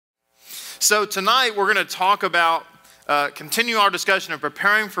So tonight we're going to talk about, continue our discussion of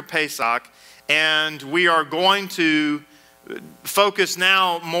preparing for Pesach, and we are going to focus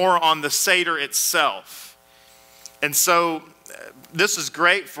now more on the Seder itself. And so this is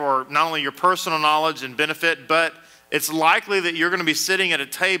great for not only your personal knowledge and benefit, but it's likely that you're going to be sitting at a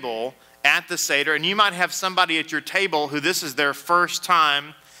table at the Seder, and you might have somebody at your table who this is their first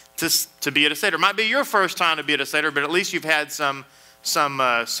time to be at a Seder. It might be your first time to be at a Seder, but at least you've had some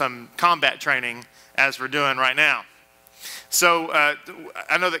combat training as we're doing right now. So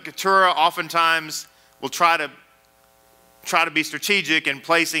I know that Keturah oftentimes will try to be strategic in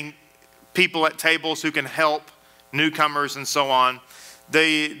placing people at tables who can help newcomers and so on.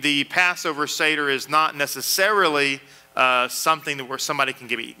 The Passover Seder is not necessarily something where somebody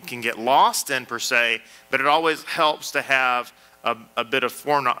can get lost in per se, but it always helps to have a bit of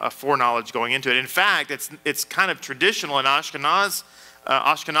foreknowledge going into it. In fact, it's kind of traditional in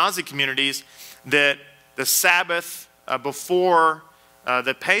Ashkenazi communities that the Sabbath before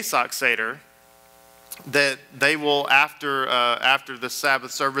the Pesach Seder, that they will, after the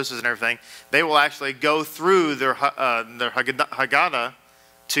Sabbath services and everything, they will actually go through their Haggadah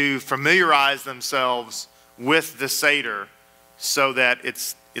to familiarize themselves with the Seder, so that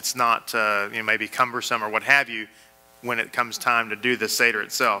it's not maybe cumbersome or what have you when it comes time to do the Seder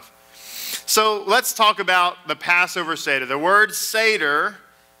itself. So let's talk about the Passover Seder. The word Seder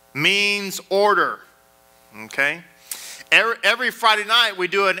means order. Okay, every Friday night we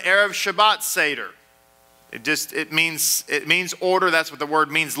do an Erev Shabbat Seder. It means order. That's what the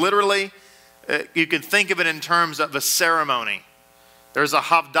word means literally. You can think of it in terms of a ceremony. There's a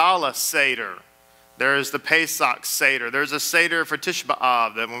Havdalah Seder. There's the Pesach Seder. There's a Seder for Tisha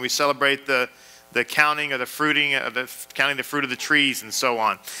B'Av, that when we celebrate the counting of the fruiting counting the fruit of the trees and so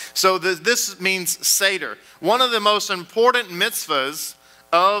on. So this means Seder. One of the most important mitzvahs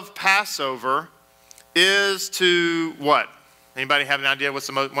of Passover is to what? Anybody have an idea what's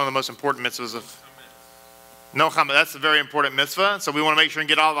one of the most important mitzvahs of? No chametz. That's a very important mitzvah. So we want to make sure and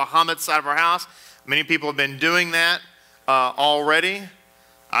get all the chametz out of our house. Many people have been doing that already.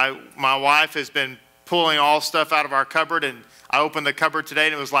 My wife has been pulling all stuff out of our cupboard, and I opened the cupboard today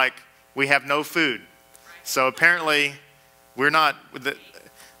and it was like, we have no food. So apparently we're not,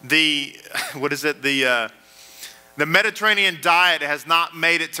 what is it? The Mediterranean diet has not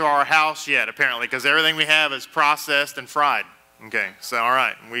made it to our house yet, apparently, because everything we have is processed and fried. Okay, so all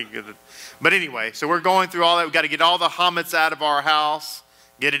right. But anyway, so we're going through all that. We've got to get all the chametz out of our house,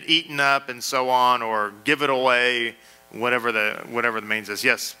 get it eaten up and so on, or give it away, whatever the means is.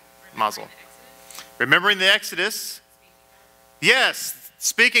 Yes, Mazel. Remembering the Exodus. Yes.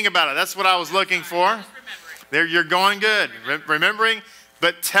 Speaking about it, that's what I was looking for. There, you're going good. Remembering,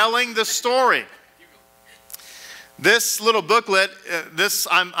 but telling the story. This little booklet,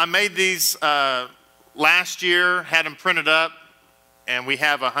 I made these last year, had them printed up, and we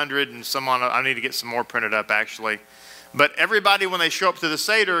have 100 and some on. I need to get some more printed up actually. But everybody, when they show up to the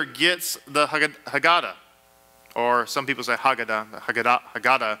Seder, gets the Haggadah, or some people say Haggadah.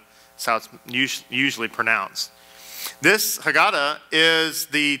 Haggadah is how it's usually pronounced. This Haggadah is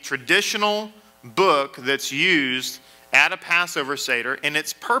the traditional book that's used at a Passover Seder, and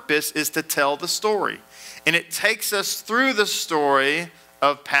its purpose is to tell the story. And it takes us through the story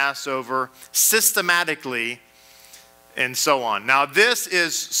of Passover systematically and so on. Now this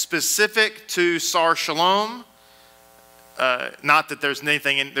is specific to Sar Shalom. Not that there's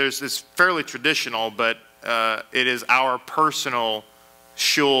anything in it's fairly traditional, but it is our personal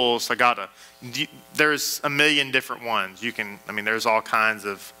shul's Haggadah. There's a million different ones. There's all kinds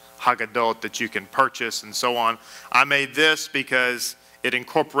of Haggadot that you can purchase and so on. I made this because it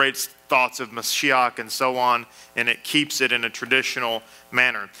incorporates thoughts of Mashiach and so on, and it keeps it in a traditional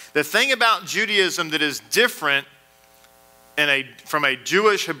manner. The thing about Judaism that is different from a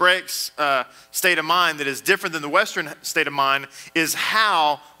Jewish Hebraic state of mind, that is different than the Western state of mind, is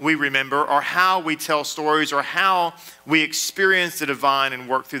how we remember, or how we tell stories, or how we experience the divine and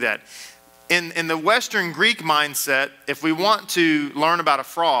work through that. In the Western Greek mindset, if we want to learn about a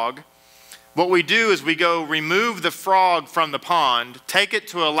frog, what we do is we go remove the frog from the pond, take it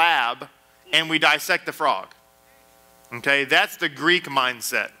to a lab, and we dissect the frog. Okay, that's the Greek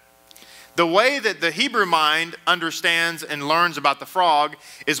mindset. The way that the Hebrew mind understands and learns about the frog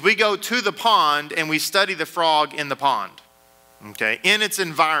is we go to the pond and we study the frog in the pond, okay, in its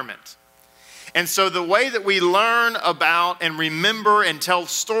environment. And so the way that we learn about and remember and tell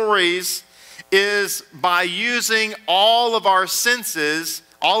stories is by using all of our senses,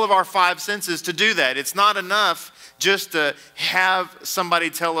 all of our 5 senses to do that. It's not enough just to have somebody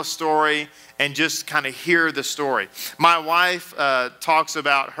tell a story and just kind of hear the story. My wife talks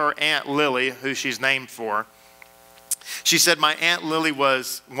about her Aunt Lily, who she's named for. She said my Aunt Lily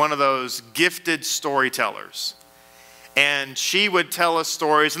was one of those gifted storytellers. And she would tell us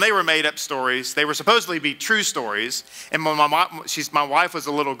stories, and they were made-up stories. They were supposedly be true stories. And when my wife was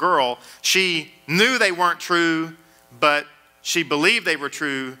a little girl, she knew they weren't true, but she believed they were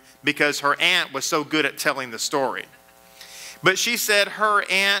true because her aunt was so good at telling the story. But she said her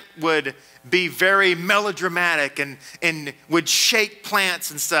aunt would be very melodramatic and would shake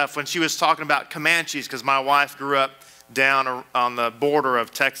plants and stuff when she was talking about Comanches, because my wife grew up down on the border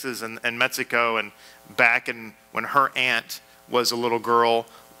of Texas and Mexico, and back when her aunt was a little girl,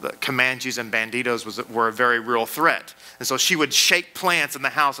 the Comanches and Banditos were a very real threat. And so she would shake plants in the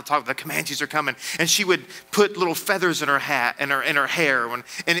house and talk, the Comanches are coming. And she would put little feathers in her hat and in her hair.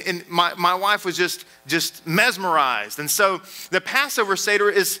 And my wife was just mesmerized. And so the Passover Seder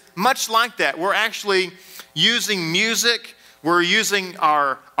is much like that. We're actually using music. We're using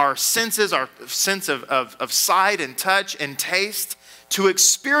our senses, our sense of sight and touch and taste to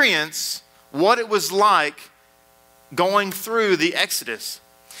experience what it was like going through the Exodus.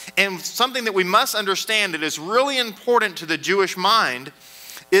 And something that we must understand that is really important to the Jewish mind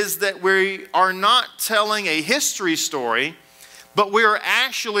is that we are not telling a history story, but we are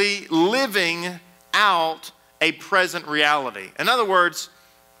actually living out a present reality. In other words,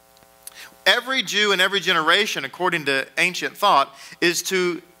 every Jew in every generation, according to ancient thought, is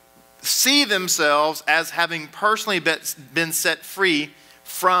to see themselves as having personally been set free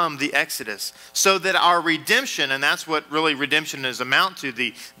from the Exodus, so that our redemption, and that's what really redemption is amount to,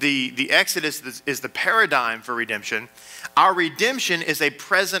 the Exodus is the paradigm for redemption. Our redemption is a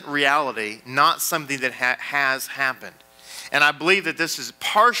present reality, not something that has happened. And I believe that this is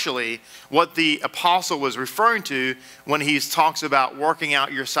partially what the apostle was referring to when he talks about working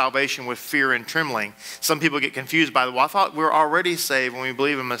out your salvation with fear and trembling. Some people get confused by the, well, I thought we're already saved when we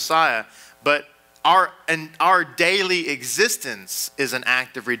believe in Messiah, but our daily existence is an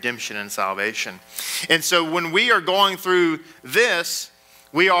act of redemption and salvation. And so when we are going through this,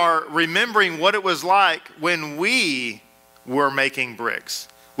 we are remembering what it was like when we were making bricks.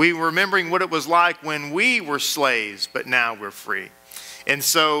 We were remembering what it was like when we were slaves, but now we're free. And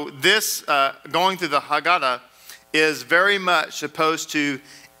so this, going through the Haggadah, is very much supposed to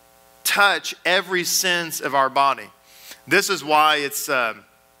touch every sense of our body. This is why it's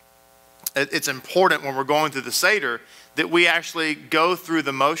important when we're going through the Seder that we actually go through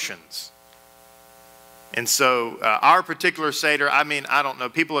the motions. And so our particular Seder, I mean, I don't know.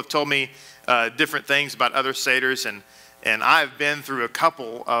 People have told me different things about other Seders, and I've been through a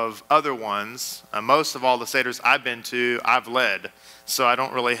couple of other ones. Most of all the Seders I've been to, I've led. So I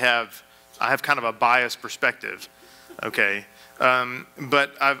don't really have, I have kind of a biased perspective, okay?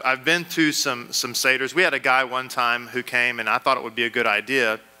 But I've been to some Seders. We had a guy one time who came, and I thought it would be a good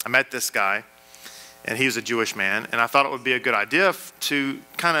idea. I met this guy, and he was a Jewish man, and I thought it would be a good idea to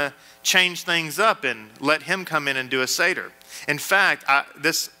kind of change things up and let him come in and do a Seder. In fact,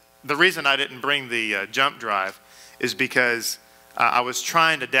 the reason I didn't bring the jump drive is because I was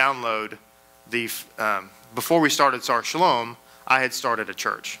trying to download before we started Sar Shalom, I had started a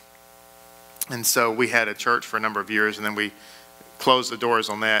church. And so we had a church for a number of years, and then we closed the doors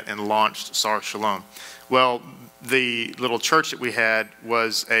on that and launched Sar Shalom. Well, the little church that we had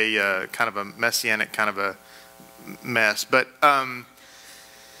was a kind of a messianic kind of a mess. But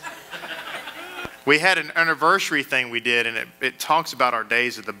we had an anniversary thing we did, and it talks about our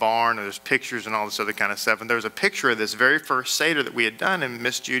days at the barn, and there's pictures and all this other kind of stuff. And there was a picture of this very first Seder that we had done, and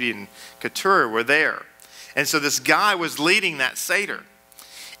Miss Judy and Couture were there. And so this guy was leading that Seder.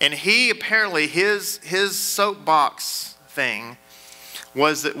 And he apparently, his soapbox thing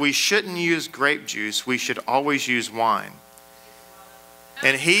was that we shouldn't use grape juice, we should always use wine.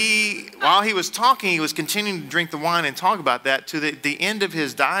 And while he was talking, he was continuing to drink the wine and talk about that to the end of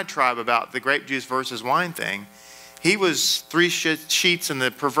his diatribe about the grape juice versus wine thing. He was 3 sheets in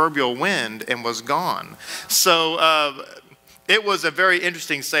the proverbial wind and was gone. So it was a very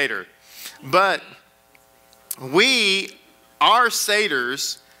interesting Seder. But our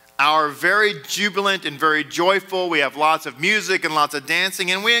Seders are very jubilant and very joyful. We have lots of music and lots of dancing,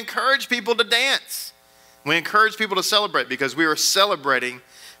 and we encourage people to dance. We encourage people to celebrate because we are celebrating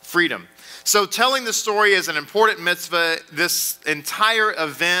freedom. So telling the story is an important mitzvah. This entire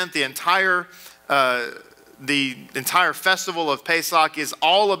event, the entire festival of Pesach is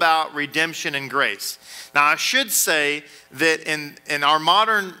all about redemption and grace. Now, I should say that in our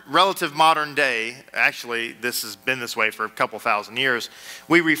relative modern day, actually this has been this way for a couple thousand years,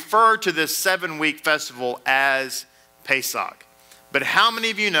 we refer to this 7-week festival as Pesach. But how many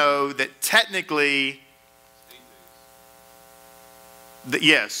of you know that technically,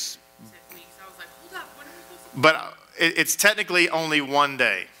 yes, but it's technically only one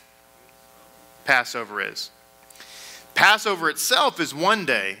day. Passover is. Passover itself is one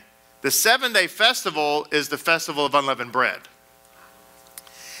day. The 7-day festival is the festival of unleavened bread.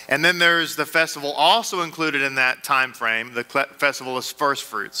 And then there's the festival also included in that time frame. The festival is first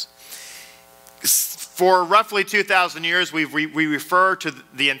fruits. For roughly 2,000 years, we refer to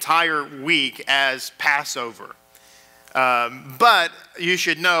the entire week as Passover. But you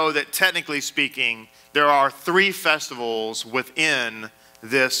should know that technically speaking, there are 3 festivals within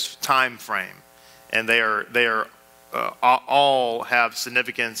this time frame. And they are all have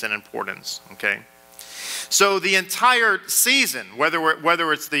significance and importance, okay? So the entire season,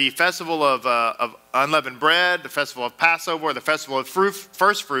 whether it's the festival of unleavened bread, the festival of Passover, or the festival of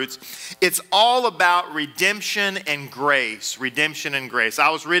first fruits, it's all about redemption and grace. Redemption and grace.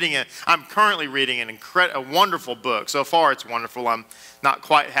 I'm currently reading a wonderful book. So far it's wonderful. I'm not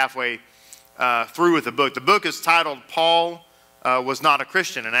quite halfway through with the book. The book is titled Paul Was Not a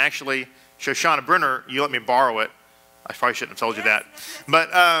Christian. And actually, Shoshana Brenner, you let me borrow it. I probably shouldn't have told you that. But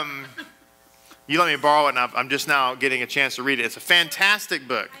you let me borrow it, and I'm just now getting a chance to read it. It's a fantastic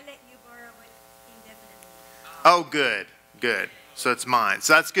book. I let you borrow it indefinitely. Oh, good, good. So it's mine.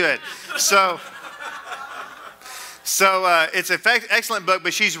 So that's good. So it's an excellent book,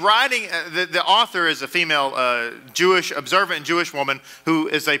 but she's writing, the author is a female observant Jewish woman who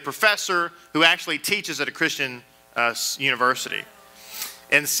is a professor who actually teaches at a Christian university.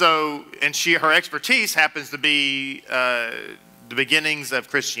 And so, her expertise happens to be the beginnings of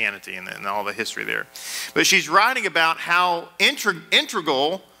Christianity and all the history there. But she's writing about how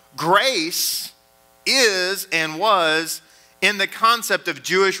integral grace is and was in the concept of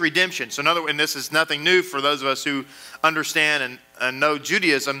Jewish redemption. So and this is nothing new for those of us who understand and know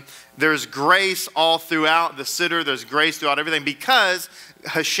Judaism. There's grace all throughout the Siddur. There's grace throughout everything because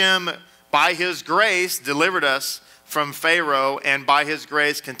Hashem, by His grace, delivered us from Pharaoh, and by His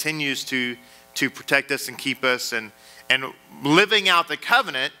grace continues to protect us and keep us. And living out the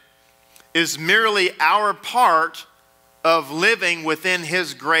covenant is merely our part of living within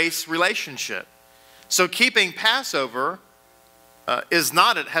His grace relationship. So keeping Passover has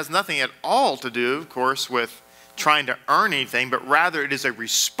nothing at all to do, of course, with trying to earn anything, but rather it is a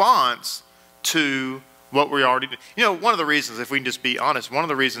response to what we already do. You know, one of the reasons, if we can just be honest, one of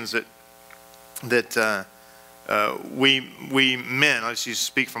the reasons that we men, let's just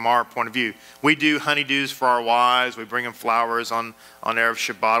speak from our point of view, we do honeydews for our wives, we bring them flowers on Erev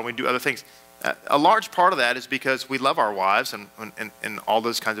Shabbat, and we do other things. A large part of that is because we love our wives and all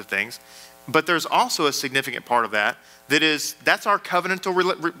those kinds of things. But there's also a significant part of that's our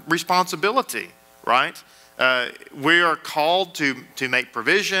covenantal responsibility, right? We are called to make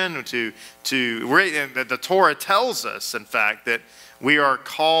provision, the Torah tells us, in fact, that we are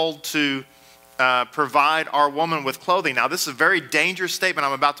called to provide our woman with clothing. Now, this is a very dangerous statement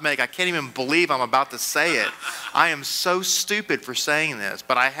I'm about to make. I can't even believe I'm about to say it. I am so stupid for saying this,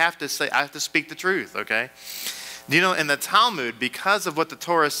 but I have to speak the truth, okay? You know, in the Talmud, because of what the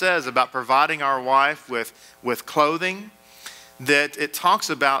Torah says about providing our wife with clothing, that it talks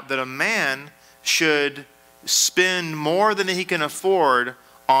about that a man should spend more than he can afford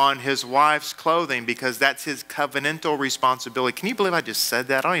on his wife's clothing because that's his covenantal responsibility. Can you believe I just said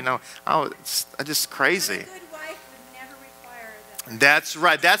that? I don't even know. It's just crazy. A good wife would never require that. That's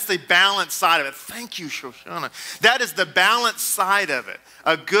right. That's the balanced side of it. Thank you, Shoshana. That is the balanced side of it.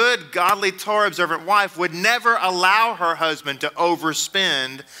 A good, godly, Torah-observant wife would never allow her husband to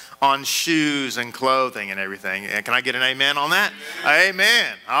overspend on shoes and clothing and everything. And can I get an amen on that?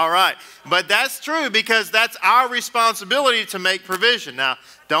 Amen. All right. But that's true because that's our responsibility to make provision. Now,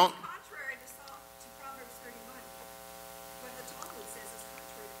 don't... Contrary to Proverbs 31. What the Talmud says is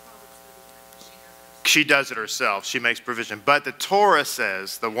contrary to Proverbs 31. She does it herself. She makes provision. But the Torah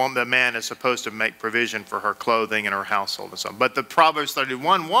says the man is supposed to make provision for her clothing and her household and so on. But the Proverbs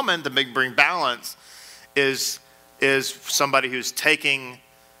 31 woman, to bring balance, is somebody who's taking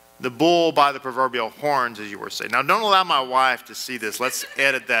the bull by the proverbial horns, as you were saying. Now, don't allow my wife to see this. Let's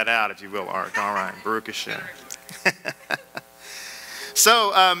edit that out, if you will, Art. All right. Baruch Hashem.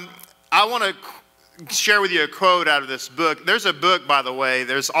 So, I want to share with you a quote out of this book. There's a book, by the way.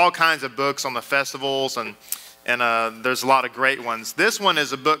 There's all kinds of books on the festivals, and there's a lot of great ones. This one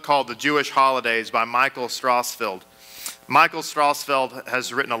is a book called The Jewish Holidays by Michael Strassfeld. Michael Strassfeld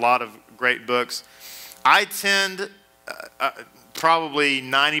has written a lot of great books. I tend... probably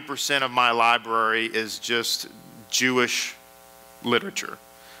 90% of my library is just Jewish literature.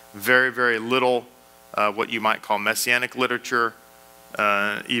 Very, very little what you might call messianic literature.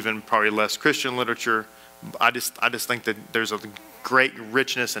 even probably less Christian literature. I just think that there's a great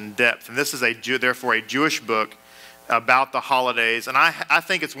richness and depth. And this is therefore a Jewish book about the holidays. And I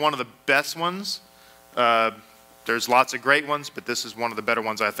think it's one of the best ones. There's lots of great ones, but this is one of the better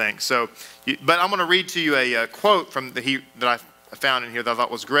ones, I think. So, but I'm going to read to you a quote from that I found in here that I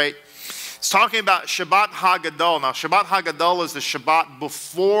thought was great. It's talking about Shabbat HaGadol. Now, Shabbat HaGadol is the Shabbat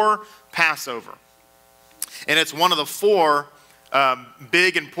before Passover. And it's one of the four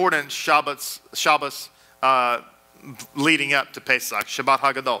big, important Shabbos leading up to Pesach, Shabbat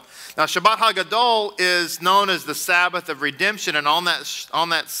HaGadol. Now, Shabbat HaGadol is known as the Sabbath of redemption, and on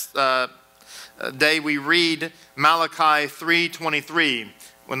that day we read Malachi 3:23.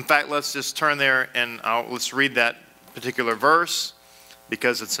 In fact, let's just turn there and let's read that particular verse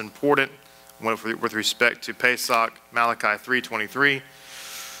because it's important with respect to Pesach. Malachi 3:23.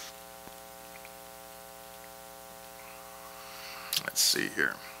 Let's see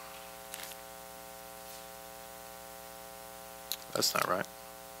here. That's not right.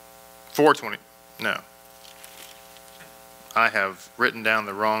 4:20. No. I have written down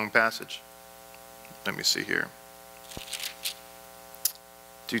the wrong passage. Let me see here.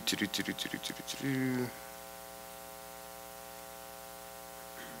 It's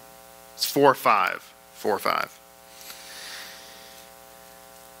 4:5. 4:5.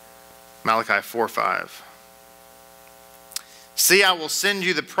 Malachi 4:5. See, I will send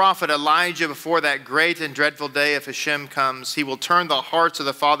you the prophet Elijah before that great and dreadful day of Hashem comes. He will turn the hearts of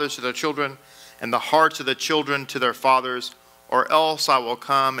the fathers to their children and the hearts of the children to their fathers, or else I will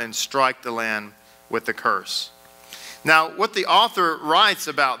come and strike the land with the curse. Now, what the author writes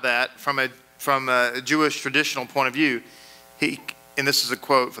about that from a Jewish traditional point of view, and this is a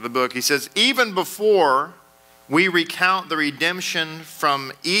quote for the book, he says, even before we recount the redemption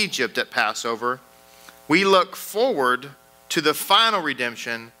from Egypt at Passover, we look forward to the final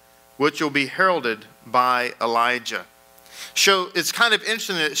redemption, which will be heralded by Elijah. So it's kind of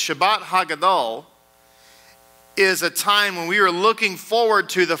interesting that Shabbat HaGadol is a time when we are looking forward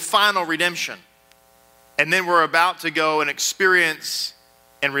to the final redemption. And then we're about to go and experience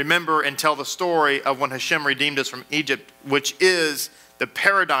and remember and tell the story of when Hashem redeemed us from Egypt, which is the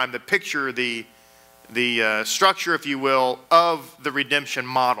paradigm, the picture, the structure, if you will, of the redemption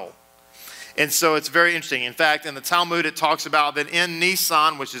model. And so it's very interesting. In fact, in the Talmud, it talks about that in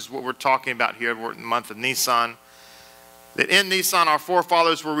Nisan, which is what we're talking about here, we're in the month of Nisan, that in Nisan our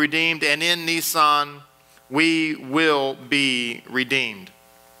forefathers were redeemed, and in Nisan we will be redeemed.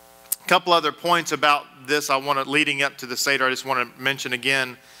 A couple other points about this leading up to the Seder, I just want to mention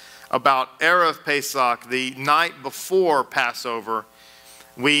again about Erev Pesach, the night before Passover.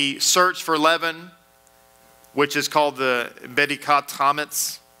 We search for leaven, which is called the Bedikat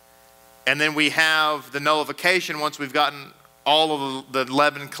Hametz. And then we have the nullification once we've gotten all of the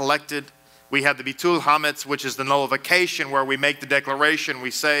leaven collected. We have the Bitul Hametz, which is the nullification where we make the declaration.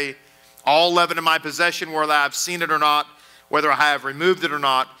 We say, all leaven in my possession, whether I have seen it or not, whether I have removed it or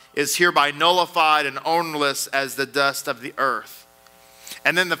not, is hereby nullified and ownerless as the dust of the earth.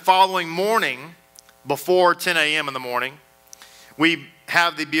 And then the following morning, before 10 a.m. in the morning, we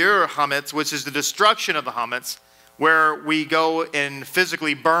have the Biur Hametz, which is the destruction of the Hametz, where we go and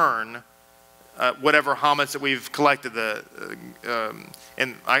physically burn whatever hametz that we've collected.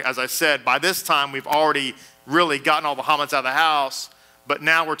 As I said, by this time we've already really gotten all the hametz out of the house, but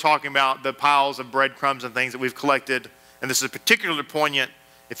now we're talking about the piles of breadcrumbs and things that we've collected. And this is particularly poignant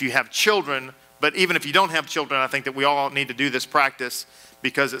if you have children, but even if you don't have children, I think that we all need to do this practice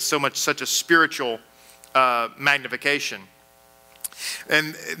because it's such a spiritual magnification.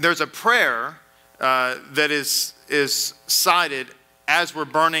 And there's a prayer that is cited as we're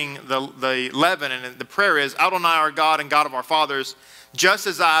burning the leaven, and the prayer is, Adonai our God and God of our fathers, just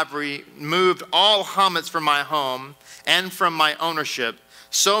as I've removed all hametz from my home and from my ownership,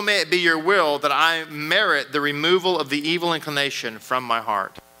 so may it be your will that I merit the removal of the evil inclination from my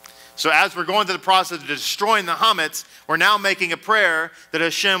heart. So as we're going through the process of destroying the hametz, we're now making a prayer that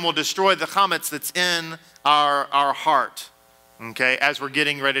Hashem will destroy the hametz that's in our heart. Okay, as we're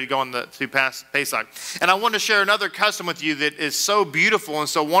getting ready to go on to Pesach. And I want to share another custom with you that is so beautiful and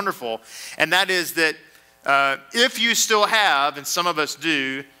so wonderful. And that is that if you still have, and some of us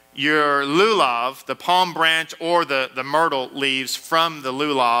do, your lulav, the palm branch or the myrtle leaves from the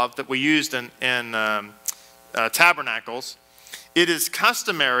lulav that we used in tabernacles, it is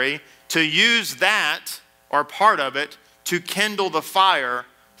customary to use that or part of it to kindle the fire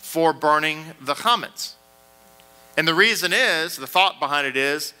for burning the chametz. And the reason is, the thought behind it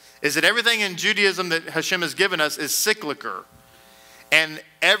is that everything in Judaism that Hashem has given us is cyclical. And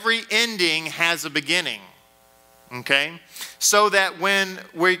every ending has a beginning. Okay? So that when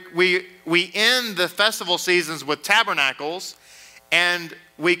we end the festival seasons with tabernacles, and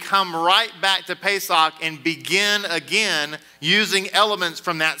we come right back to Pesach and begin again using elements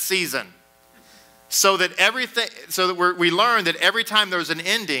from that season. So that we learn that every time there's an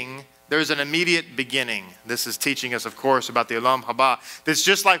ending, there's an immediate beginning. This is teaching us, of course, about the Olam Haba. It's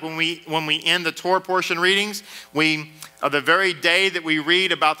just like when we end the Torah portion readings, the very day that we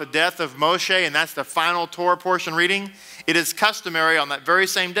read about the death of Moshe, and that's the final Torah portion reading, it is customary on that very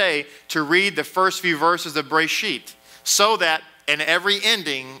same day to read the first few verses of Breshit, so that in every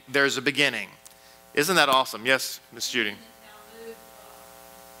ending, there's a beginning. Isn't that awesome? Yes, Miss Judy.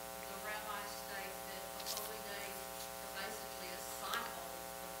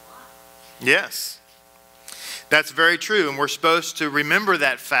 Yes, that's very true. And we're supposed to remember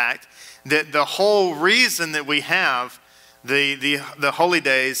that fact, that the whole reason that we have the holy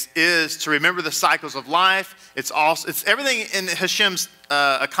days is to remember the cycles of life. It's everything in Hashem's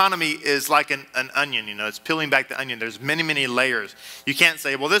economy is like an onion, you know, it's peeling back the onion. There's many, many layers. You can't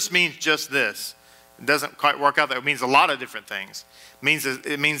say, well, this means just this. It doesn't quite work out. That means a lot of different things.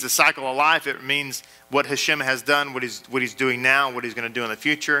 It means the cycle of life. It means what Hashem has done, what he's doing now, what he's going to do in the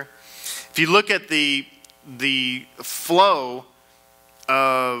future. If you look at the flow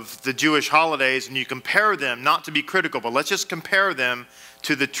of the Jewish holidays and you compare them, not to be critical, but let's just compare them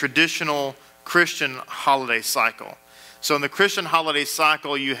to the traditional Christian holiday cycle. So in the Christian holiday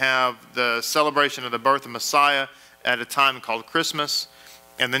cycle, you have the celebration of the birth of Messiah at a time called Christmas,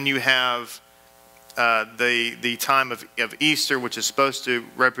 and then you have the time of Easter, which is supposed to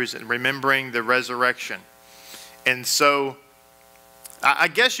represent remembering the resurrection. And so I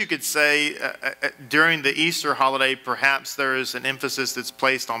guess you could say during the Easter holiday, perhaps there is an emphasis that's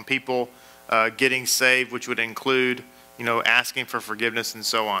placed on people getting saved, which would include, you know, asking for forgiveness and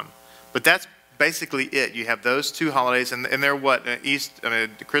so on. But that's basically it. You have those two holidays, and they're what?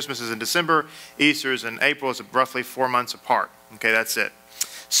 Christmas is in December, Easter is in April. It's roughly 4 months apart. Okay, that's it.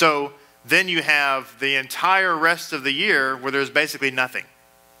 So then you have the entire rest of the year where there's basically nothing.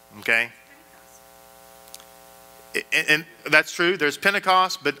 Okay? And that's true. There's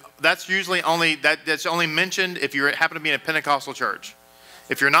Pentecost, but that's usually that's only mentioned if you happen to be in a Pentecostal church.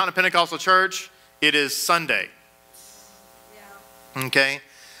 If you're not in a Pentecostal church, it is Sunday. Okay,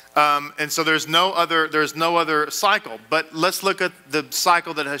 and so there's no other cycle. But let's look at the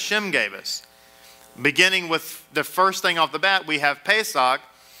cycle that Hashem gave us. Beginning with the first thing off the bat, we have Pesach,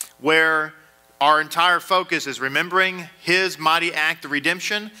 where our entire focus is remembering His mighty act of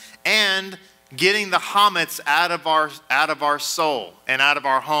redemption and getting the chametz out of our soul and out of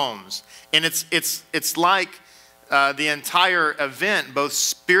our homes. And it's like the entire event, both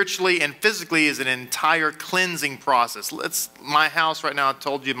spiritually and physically, is an entire cleansing process. My house right now, I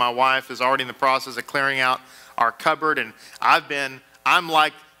told you, my wife is already in the process of clearing out our cupboard, and I'm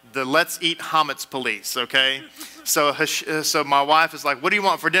like the let's eat chametz police, okay? So my wife is like, what do you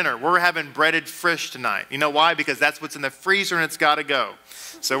want for dinner? We're having breaded fish tonight. You know why? Because that's what's in the freezer and it's got to go.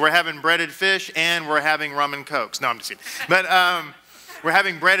 So we're having breaded fish and we're having rum and cokes. No, I'm just kidding. But we're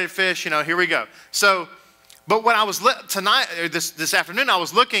having breaded fish, you know, here we go. So, but when I was this afternoon, I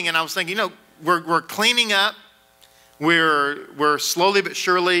was looking and I was thinking, you know, we're cleaning up. We're slowly but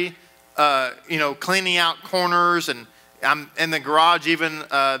surely, you know, cleaning out corners, and I'm in the garage even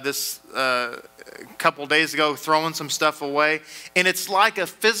this couple days ago throwing some stuff away. And it's like a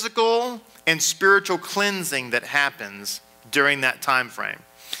physical and spiritual cleansing that happens during that time frame.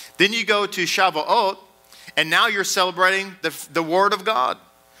 Then you go to Shavuot, and now you're celebrating the Word of God.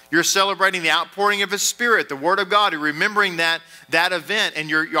 You're celebrating the outpouring of His Spirit, the Word of God. You're remembering that event,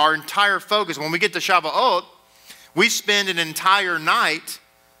 and our entire focus. When we get to Shavuot, we spend an entire night.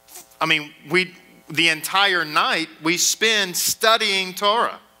 The entire night we spend studying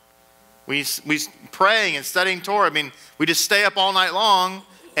Torah. We praying and studying Torah. I mean, we just stay up all night long.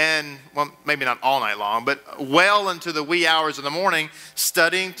 And, well, maybe not all night long, but well into the wee hours of the morning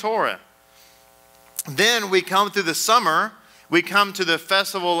studying Torah. Then we come through the summer. We come to the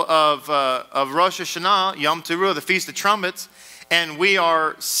festival of Rosh Hashanah, Yom Teruah, the Feast of Trumpets, and we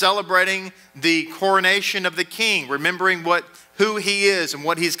are celebrating the coronation of the King, remembering who He is and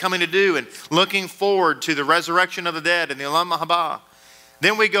what He's coming to do, and looking forward to the resurrection of the dead and the Olam Haba.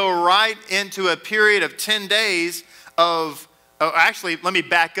 Then we go right into a period of 10 days of actually, let me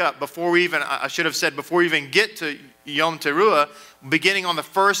back up. Before we even get to Yom Teruah, beginning on the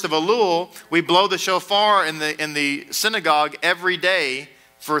 1st of Elul, we blow the shofar in the synagogue every day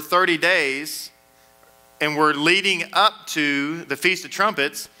for 30 days, and we're leading up to the Feast of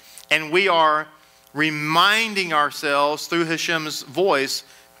Trumpets, and we are reminding ourselves through Hashem's voice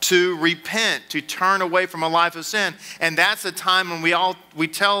to repent, to turn away from a life of sin. And that's a time when we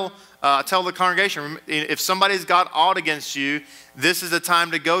tell the congregation, if somebody's got aught against you, this is the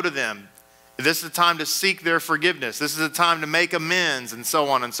time to go to them. This is the time to seek their forgiveness. This is the time to make amends, and so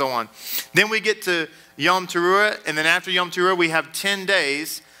on and so on. Then we get to Yom Teruah, and then after Yom Teruah, we have 10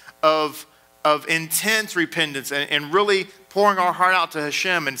 days of intense repentance and really pouring our heart out to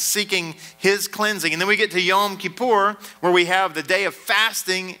Hashem and seeking His cleansing. And then we get to Yom Kippur, where we have the day of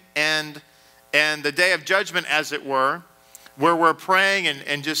fasting and the day of judgment, as it were, where we're praying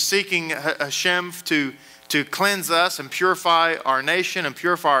and just seeking Hashem to cleanse us and purify our nation and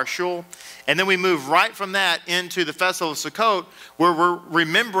purify our shul. And then we move right from that into the festival of Sukkot, where we're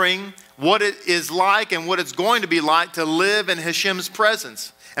remembering what it is like and what it's going to be like to live in Hashem's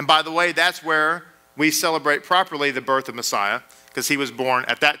presence. And by the way, that's where we celebrate properly the birth of Messiah, because He was born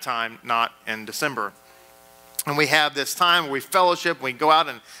at that time, not in December. And we have this time where we fellowship, we go out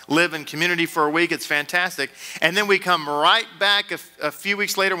and live in community for a week. It's fantastic. And then we come right back a few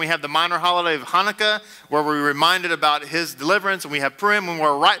weeks later, and we have the minor holiday of Hanukkah, where we're reminded about His deliverance, and we have Purim, and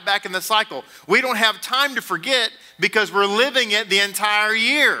we're right back in the cycle. We don't have time to forget because we're living it the entire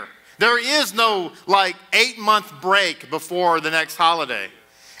year. There is no 8-month break before the next holiday.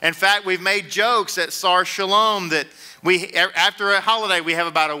 In fact, we've made jokes at Sar Shalom that after a holiday, we have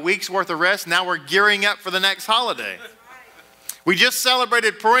about a week's worth of rest. Now we're gearing up for the next holiday. We just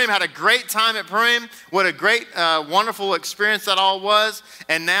celebrated Purim, had a great time at Purim. What a great, wonderful experience that all was.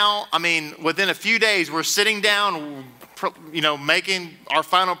 And now, within a few days, we're sitting down, making our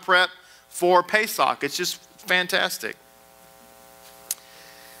final prep for Pesach. It's just fantastic.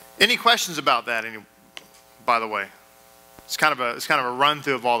 Any questions about that, by the way? It's kind of a run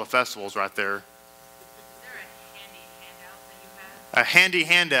through of all the festivals right there. Is there a handy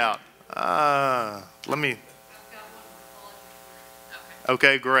handout that you have? A handy handout. Let me. I've got one.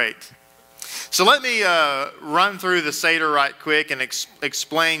 Okay, great. So let me run through the Seder right quick and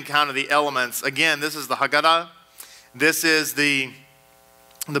explain kind of the elements. Again, this is the Haggadah. This is the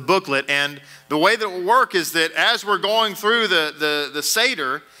booklet, and the way that it will work is that as we're going through the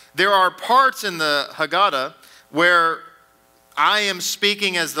Seder, there are parts in the Haggadah where I am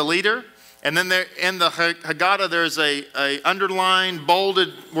speaking as the leader, and then there, in the Haggadah there's a underlined, bolded,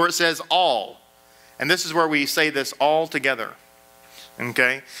 where it says all. And this is where we say this all together.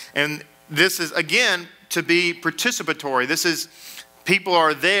 Okay? And this is, again, to be participatory. This is, people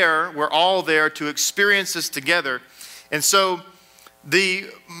are there, we're all there to experience this together. And so the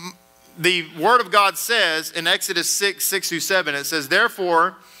Word of God says in Exodus 6:6-7, it says,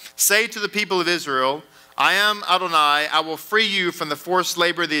 "Therefore, say to the people of Israel, I am Adonai, I will free you from the forced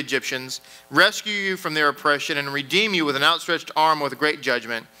labor of the Egyptians, rescue you from their oppression, and redeem you with an outstretched arm with great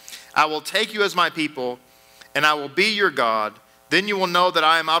judgment. I will take you as my people, and I will be your God. Then you will know that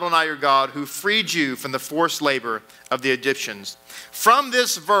I am Adonai your God, who freed you from the forced labor of the Egyptians." From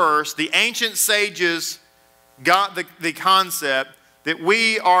this verse, the ancient sages got the concept that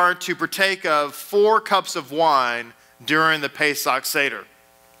we are to partake of 4 cups of wine during the Pesach Seder.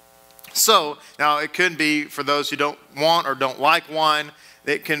 So, now it could be, for those who don't want or don't like wine,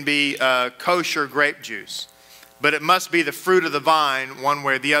 it can be kosher grape juice. But it must be the fruit of the vine, one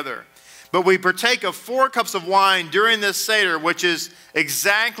way or the other. But we partake of 4 cups of wine during this Seder, which is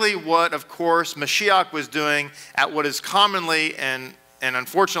exactly what, of course, Mashiach was doing at what is commonly and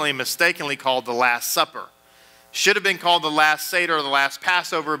unfortunately mistakenly called the Last Supper. Should have been called the Last Seder or the Last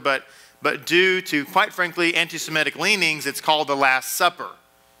Passover, but due to, quite frankly, anti-Semitic leanings, it's called the Last Supper.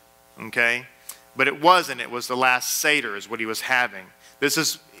 Okay? But it wasn't. It was the Last Seder is what he was having. This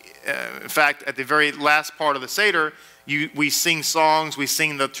is, in fact, at the very last part of the Seder, we sing songs, we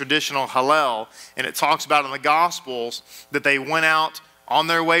sing the traditional Hallel, and it talks about in the Gospels that they went out on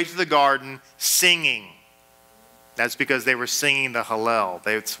their way to the garden singing. That's because they were singing the Hallel.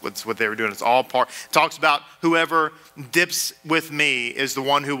 That's what they were doing. It's all part. It talks about whoever dips with me is the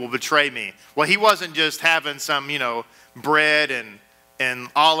one who will betray me. Well, he wasn't just having some, bread and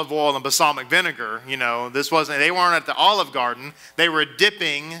olive oil and balsamic vinegar. This wasn't. They weren't at the Olive Garden. They were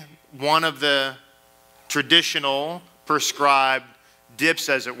dipping one of the traditional prescribed dips,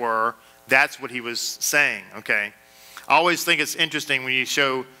 as it were. That's what he was saying. Okay. I always think it's interesting when you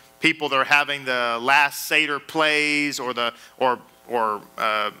show people that are having the last Seder plays or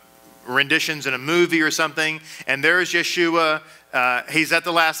renditions in a movie or something, and there's Yeshua. He's at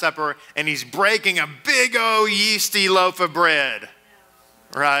the Last Supper, and he's breaking a big old yeasty loaf of bread.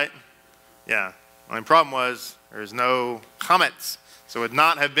 Right? Yeah. The only problem was there's no chametz, so it would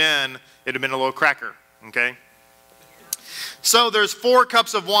not have been. It'd have been a little cracker. Okay. So there's 4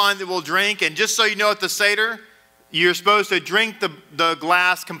 cups of wine that we'll drink, and just so you know, at the Seder, you're supposed to drink the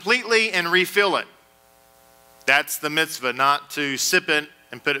glass completely and refill it. That's the mitzvah, not to sip it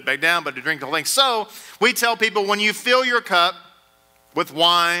and put it back down, but to drink the whole thing. So we tell people when you fill your cup with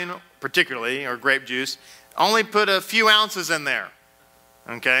wine, particularly, or grape juice, only put a few ounces in there,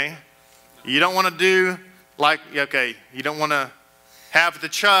 okay? You don't want to do like, okay, you don't want to have to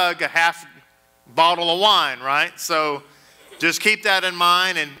chug a half bottle of wine, right? So just keep that in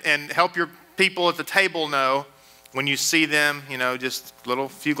mind and help your people at the table know when you see them, you know, just little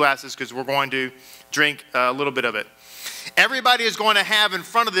few glasses, because we're going to drink a little bit of it. Everybody is going to have in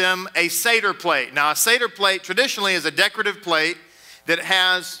front of them a Seder plate. Now, a Seder plate traditionally is a decorative plate that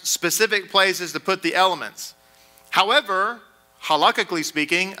has specific places to put the elements. However, halakhically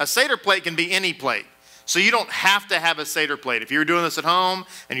speaking, a Seder plate can be any plate. So you don't have to have a Seder plate. If you were doing this at home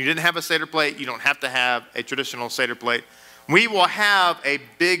and you didn't have a Seder plate, you don't have to have a traditional Seder plate. We will have a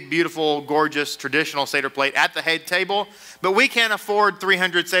big, beautiful, gorgeous, traditional Seder plate at the head table, but we can't afford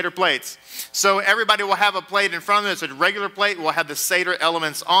 300 Seder plates. So everybody will have a plate in front of them. It's a regular plate. We'll have the Seder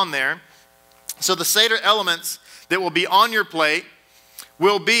elements on there. So the Seder elements that will be on your plate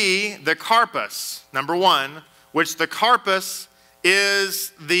will be the karpas, number one, which the karpas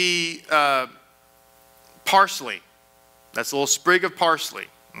is the parsley. That's a little sprig of parsley,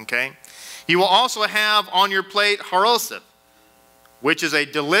 okay? You will also have on your plate harosif, which is a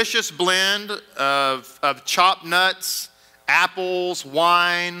delicious blend of chopped nuts, apples,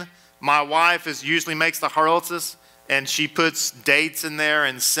 wine. My wife usually makes the harosif, and she puts dates in there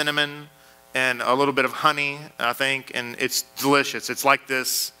and cinnamon and a little bit of honey, I think, and it's delicious. It's like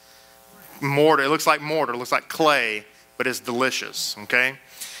this mortar. It looks like mortar. It looks like clay, but it's delicious, okay?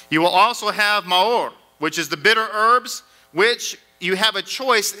 You will also have maor, which is the bitter herbs, which you have a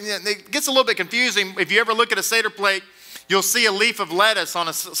choice. It gets a little bit confusing. If you ever look at a Seder plate, you'll see a leaf of lettuce on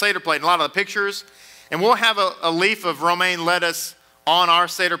a Seder plate in a lot of the pictures. And we'll have a leaf of romaine lettuce on our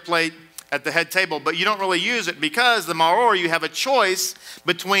Seder plate at the head table, but you don't really use it because the maor, you have a choice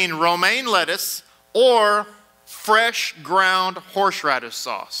between romaine lettuce or fresh ground horseradish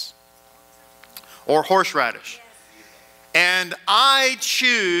sauce or horseradish. And I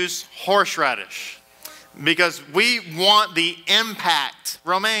choose horseradish because we want the impact.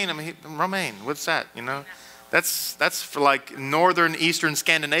 Romaine, what's that, you know? That's for like northern, eastern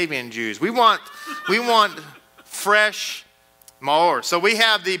Scandinavian Jews. We want fresh maor. So we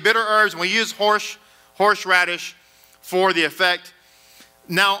have the bitter herbs, and we use horseradish for the effect.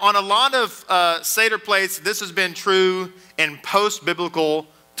 Now, on a lot of Seder plates, this has been true in post-biblical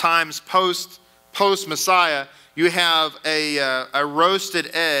times, post-Messiah. You have a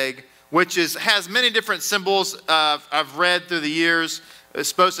roasted egg, which has many different symbols I've read through the years. It's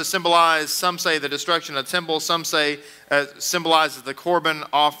supposed to symbolize, some say the destruction of the temple, some say symbolizes the Korban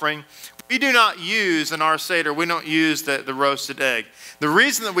offering. We do not use, in our Seder, we don't use the roasted egg. The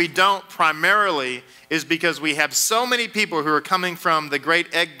reason that we don't primarily is because we have so many people who are coming from the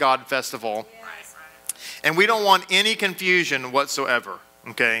Great Egg God Festival, and we don't want any confusion whatsoever,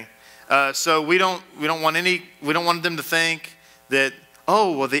 okay? So we don't want them to think that,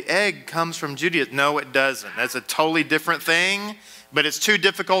 oh, well, the egg comes from Judaism. No, it doesn't. That's a totally different thing, but it's too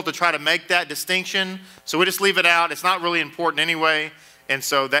difficult to try to make that distinction, so we just leave it out. It's not really important anyway. And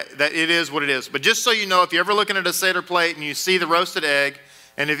so that it is what it is. But just so you know, if you're ever looking at a Seder plate and you see the roasted egg,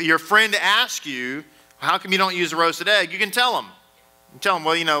 and if your friend asks you, how come you don't use a roasted egg, you can tell them. You tell them,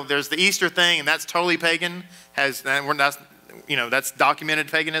 well, you know, there's the Easter thing, and that's totally pagan. That's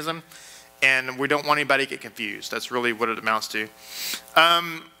documented paganism. And we don't want anybody to get confused. That's really what it amounts to.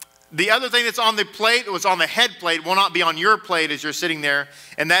 The other thing that's on the plate, it was on the head plate, will not be on your plate as you're sitting there,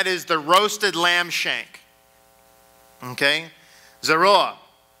 and that is the roasted lamb shank. Okay? Zeroah,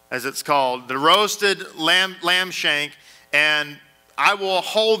 as it's called, the roasted lamb shank, and I will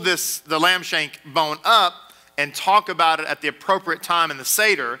hold the lamb shank bone up and talk about it at the appropriate time in the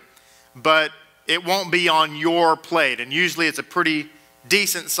Seder, but it won't be on your plate. And usually it's a pretty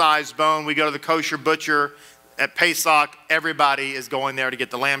decent sized bone. We go to the kosher butcher at Pesach. Everybody is going there to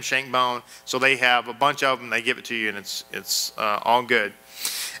get the lamb shank bone, so they have a bunch of them. They give it to you, and it's all good.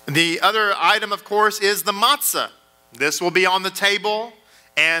 The other item, of course, is the matzah. This will be on the table,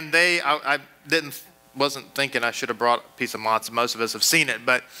 and I wasn't thinking I should have brought a piece of matzah. Most of us have seen it,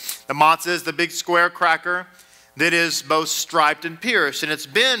 but the matzah is the big square cracker that is both striped and pierced, and it's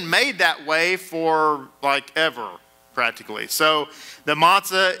been made that way for like ever, practically. So the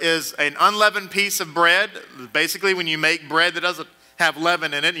matzah is an unleavened piece of bread. Basically, when you make bread that doesn't have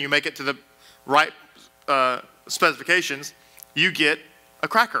leaven in it, and you make it to the right specifications, you get a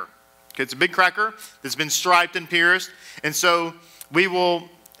cracker. It's a big cracker that's been striped and pierced. And so we will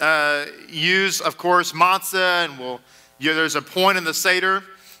use, of course, matzah, and there's a point in the Seder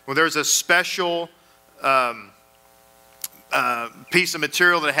where there's a special piece of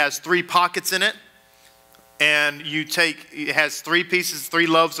material that has 3 pockets in it. And it has 3 pieces, 3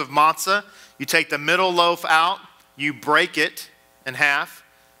 loaves of matzah. You take the middle loaf out, you break it in half,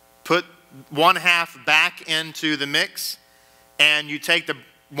 put 1/2 back into the mix, and you take the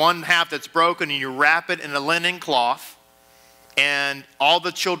 1/2 that's broken and you wrap it in a linen cloth, and all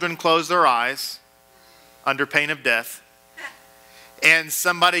the children close their eyes under pain of death, and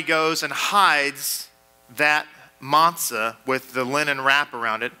somebody goes and hides that matzah with the linen wrap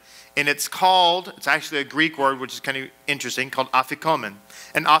around it. And it's actually a Greek word, which is kind of interesting, called afikomen.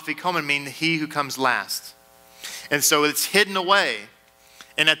 And afikomen means he who comes last. And so it's hidden away.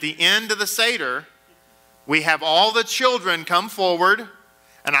 And at the end of the Seder, we have all the children come forward,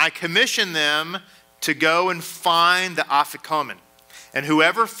 and I commission them to go and find the afikomen. And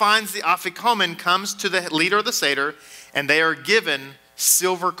whoever finds the afikomen comes to the leader of the Seder, and they are given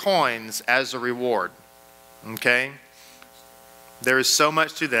silver coins as a reward. Okay? There is so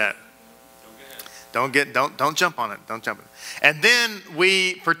much to that. Don't jump on it. Don't jump on it. And then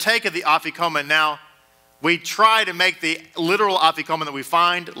we partake of the afikomen. Now, we try to make the literal afikomen that we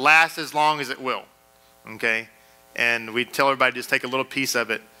find last as long as it will. Okay? And we tell everybody just take a little piece of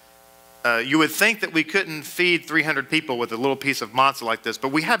it. You would think that we couldn't feed 300 people with a little piece of matzah like this, but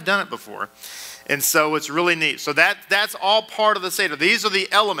we have done it before. And so it's really neat. So that's all part of the Seder. These are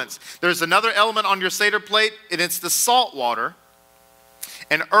the elements. There's another element on your Seder plate, and it's the salt water.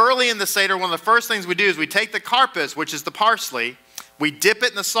 And early in the Seder, one of the first things we do is we take the karpas, which is the parsley, we dip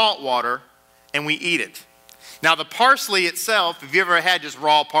it in the salt water, and we eat it. Now the parsley itself, if you ever had just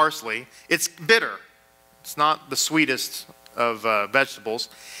raw parsley, it's bitter. It's not the sweetest of vegetables.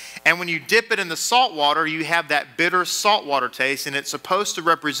 And when you dip it in the salt water, you have that bitter salt water taste, and it's supposed to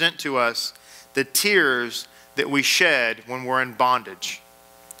represent to us the tears that we shed when we're in bondage.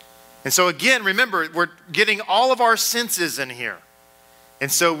 And so again, remember, we're getting all of our senses in here.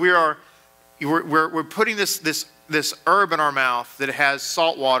 And so we're putting this herb in our mouth that has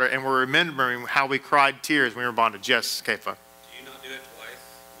salt water, and we're remembering how we cried tears when we were in bondage. Yes, Kefa. Do you not do it twice?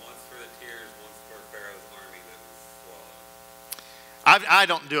 Once for the tears, once for Pharaoh's army that was swallowed? I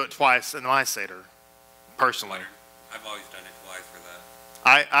don't do it twice in my Seder, personally. I've always done it twice for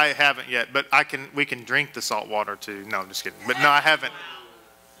that. I haven't yet, but we can drink the salt water too. No, I'm just kidding. But no, I haven't.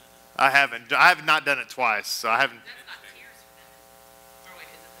 I have not done it twice, so I haven't. That's not tears for them. Or wait,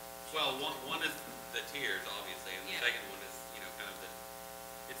 is it the... Well, one is the tears, obviously, and the second one is, kind of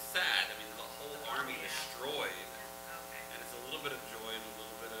it's sad. I mean, the whole army destroyed, and it's a little bit of joy and a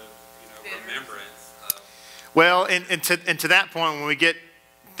little bit of, remembrance. Well, and to that point, when we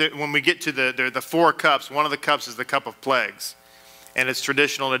get to the 4 cups, one of the cups is the cup of plagues, and it's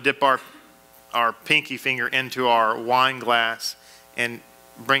traditional to dip our pinky finger into our wine glass and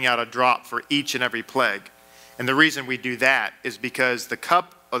bring out a drop for each and every plague. And the reason we do that is because the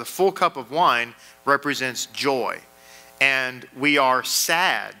full cup of wine represents joy. And we are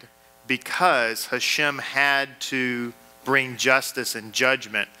sad because Hashem had to bring justice and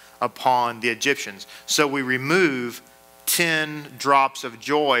judgment upon the Egyptians. So we remove 10 drops of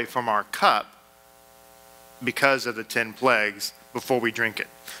joy from our cup because of the 10 plagues before we drink it.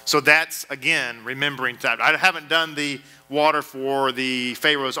 So that's, again, remembering that. I haven't done the water for the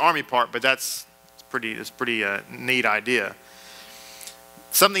Pharaoh's army part, but it's pretty neat idea.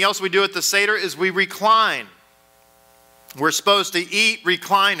 Something else we do at the Seder is we recline. We're supposed to eat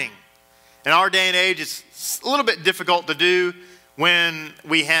reclining. In our day and age, it's a little bit difficult to do when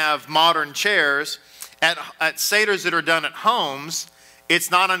we have modern chairs. At Seders that are done at homes, it's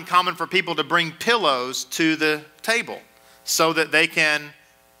not uncommon for people to bring pillows to the table so that they can,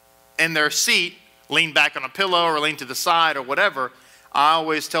 in their seat, lean back on a pillow or lean to the side or whatever. I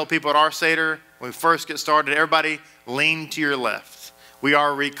always tell people at our Seder, when we first get started, everybody lean to your left. We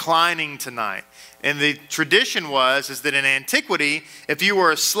are reclining tonight. And the tradition is that in antiquity, if you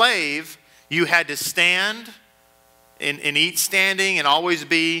were a slave, you had to stand and eat standing and always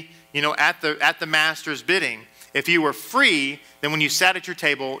be, at the master's bidding. If you were free, then when you sat at your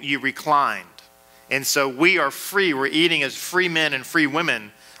table, you reclined. And so we are free. We're eating as free men and free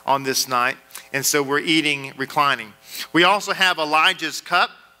women on this night. And so we're eating reclining. We also have Elijah's cup,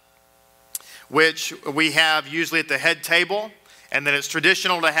 which we have usually at the head table. And then it's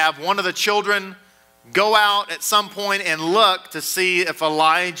traditional to have one of the children go out at some point and look to see if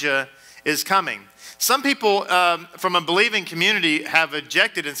Elijah is coming. Some people from a believing community have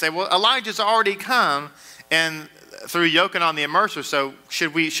objected and say, well, Elijah's already come. And through yoking on the immerser. So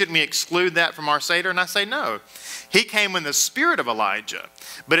shouldn't we exclude that from our Seder? And I say no. He came in the spirit of Elijah.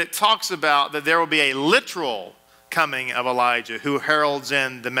 But it talks about that there will be a literal coming of Elijah who heralds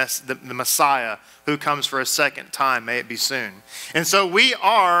in the Messiah who comes for a second time. May it be soon. And so we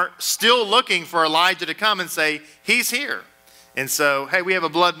are still looking for Elijah to come and say, he's here. And so, hey, we have a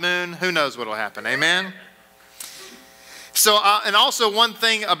blood moon. Who knows what will happen? Amen? So, and also one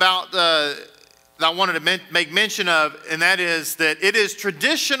thing about that I wanted to make mention of, and that is that it is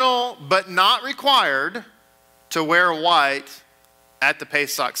traditional but not required to wear white at the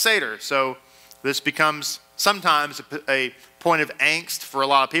Pesach Seder. So this becomes sometimes a point of angst for a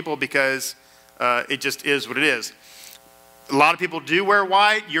lot of people because it just is what it is. A lot of people do wear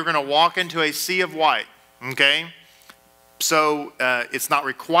white. You're going to walk into a sea of white, okay? So it's not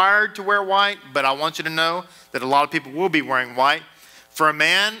required to wear white, but I want you to know that a lot of people will be wearing white. For a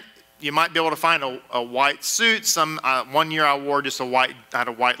man, you might be able to find a white suit. One year I wore just I had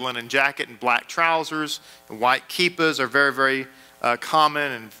a white linen jacket and black trousers. White kippas are very, very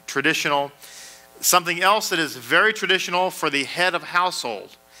common and traditional. Something else that is very traditional for the head of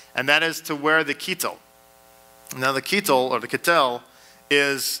household, and that is to wear the kittel. Now the kittel or the kittel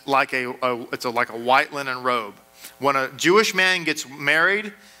is like it's like a white linen robe. When a Jewish man gets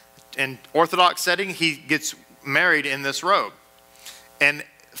married in Orthodox setting, he gets married in this robe. And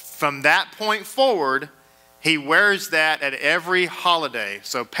from that point forward, he wears that at every holiday.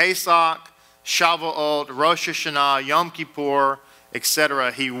 So Pesach, Shavuot, Rosh Hashanah, Yom Kippur,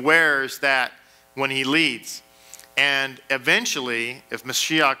 etc. He wears that when he leads. And eventually, if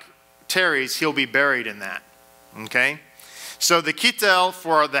Mashiach tarries, he'll be buried in that. Okay? So the kittel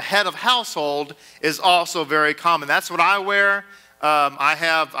for the head of household is also very common. That's what I wear.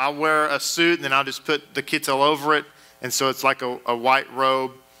 I wear a suit and then I'll just put the kittel over it. And so it's like a white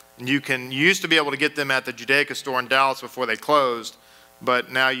robe. And you used to be able to get them at the Judaica store in Dallas before they closed,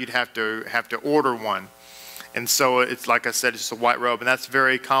 but now you'd have to order one. And so it's, like I said, it's just a white robe, and that's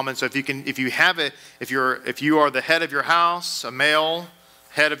very common. So if you are the head of your house, a male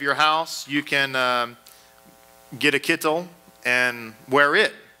head of your house, you can get a kittel and wear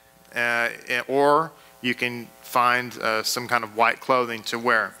it, or you can find some kind of white clothing to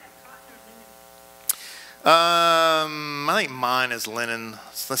wear. I think mine is linen.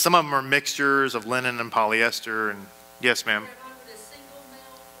 Some of them are mixtures of linen and polyester. And yes, ma'am.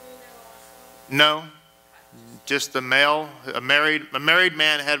 No, just the male, a married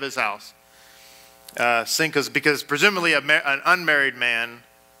man, head of his house. Because presumably an unmarried man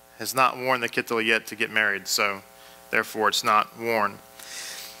has not worn the kittel yet to get married, so therefore it's not worn.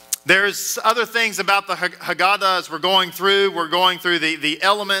 There's other things about the Haggadah as we're going through. We're going through the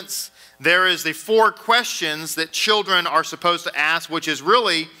elements. There is the 4 questions that children are supposed to ask, which is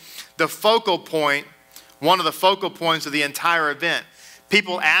really the focal point, one of the focal points of the entire event.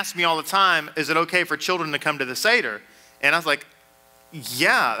 People ask me all the time, is it okay for children to come to the Seder? And I was like,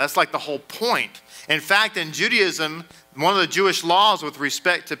 yeah, that's like the whole point. In fact, in Judaism, one of the Jewish laws with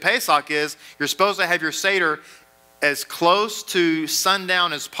respect to Pesach is you're supposed to have your Seder as close to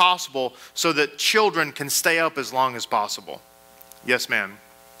sundown as possible so that children can stay up as long as possible. Yes, ma'am.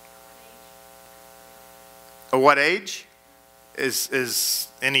 What age? Is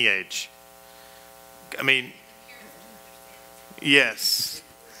any age. I mean, yes.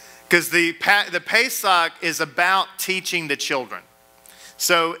 Because the Pesach is about teaching the children.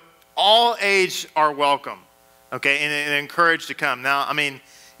 So all age are welcome, okay, and encouraged to come. Now, I mean,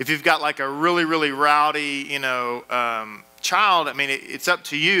 if you've got like a really, really rowdy, child, I mean, it's up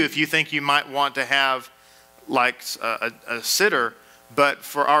to you if you think you might want to have like a sitter. But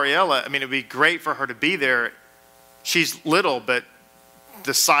for Ariella, I mean, it'd be great for her to be there. She's little, but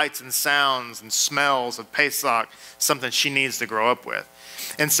the sights and sounds and smells of Pesach, something she needs to grow up with.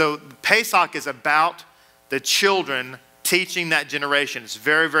 And so Pesach is about the children teaching that generation. It's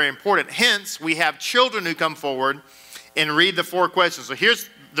very, very important. Hence, we have children who come forward and read the 4 questions. So here's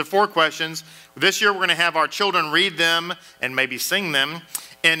the 4 questions. This year we're going to have our children read them and maybe sing them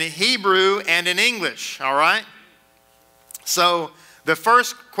in Hebrew and in English, all right? So the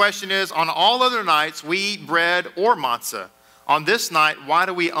first question is, on all other nights we eat bread or matzah. On this night, why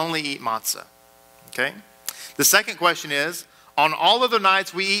do we only eat matzah? Okay. The second question is, on all other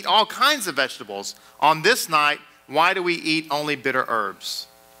nights we eat all kinds of vegetables. On this night, why do we eat only bitter herbs?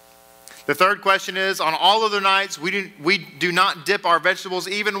 The third question is, on all other nights we do not dip our vegetables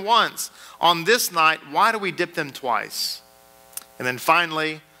even once. On this night, why do we dip them twice? And then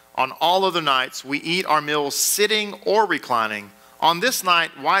finally, on all other nights we eat our meals sitting or reclining. On this night,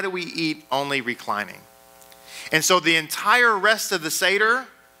 why do we eat only reclining? And so the entire rest of the Seder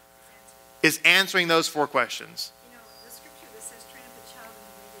is answering those 4 questions. You know,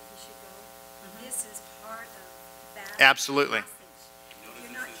 Absolutely. If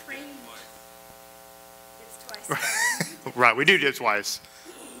you're not trained, it's twice. Right, we do it twice.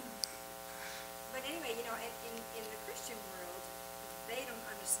 But anyway, you know, in the Christian world, they don't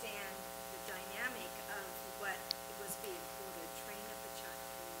understand the dynamic of what was being quoted. Train up a child.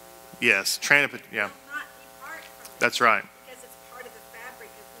 Yes, train up, yeah. Will not depart from it. That's right. Because it's part of the fabric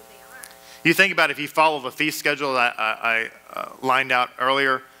of who they are. You think about if you follow the feast schedule that I lined out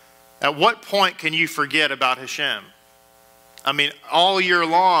earlier, at what point can you forget about Hashem? I mean, all year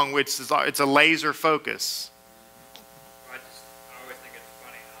long, it's a laser focus. I always think it's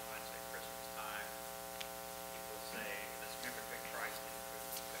funny how much at Christmas time people say, let's remember to put Christ in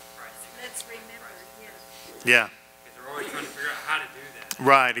Christ. Let's remember, yes. Yeah. Because they're always trying to figure out how to do that.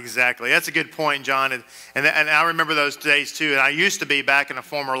 Right, exactly. That's a good point, John. And I remember those days too. And I used to be, back in a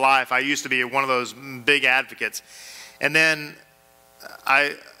former life, I used to be one of those big advocates. And then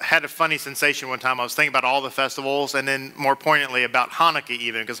I had a funny sensation one time. I was thinking about all the festivals, and then more poignantly about Hanukkah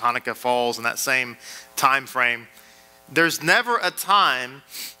even, because Hanukkah falls in that same time frame. There's never a time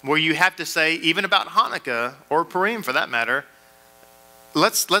where you have to say, even about Hanukkah, or Purim for that matter,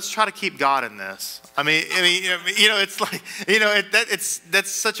 let's try to keep God in this. I mean, you know, it's like, you know, that's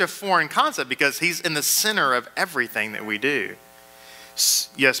such a foreign concept because He's in the center of everything that we do.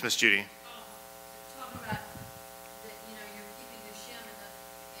 Yes, Miss Judy. Talk about that, you know, you're keeping Hashem in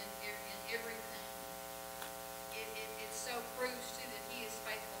everything. It so proves too that He is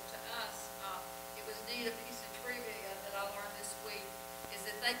faithful to us. It was neat, a piece of trivia that I learned this week is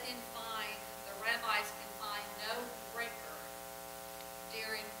that the rabbis can find no record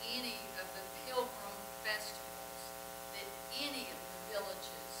during any of the pilgrim festivals that any of the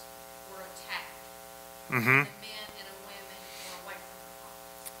villages were attacked. Mm-hmm. And men and women were away from the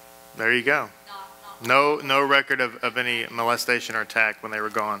homes. There you go. No record of any molestation or attack when they were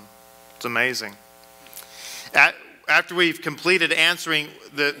gone. It's amazing. After we've completed answering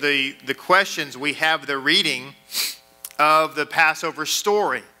the questions, we have the reading of the Passover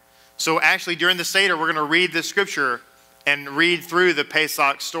story. So actually during the Seder, we're going to read the scripture and read through the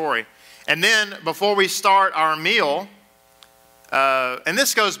Pesach story. And then before we start our meal, and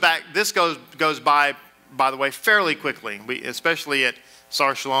this goes by the way, fairly quickly. Especially at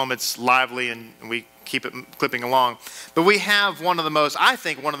Sar Shalom, it's lively and we keep it clipping along. But we have I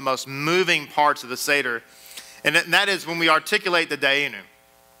think one of the most moving parts of the Seder, and that is when we articulate the Dayenu.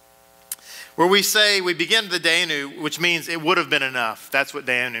 Where we begin the Dayenu, which means it would have been enough. That's what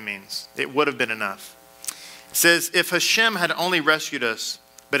Dayenu means. It would have been enough. It says, if Hashem had only rescued us,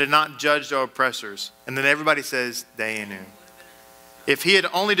 but had not judged our oppressors. And then everybody says, Dayenu. If He had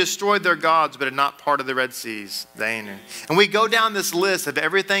only destroyed their gods, but had not parted the Red Seas, Dayenu. And we go down this list of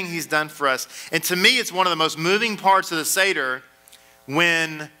everything He's done for us. And to me, it's one of the most moving parts of the Seder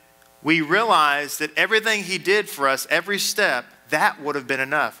when we realize that everything He did for us, every step, that would have been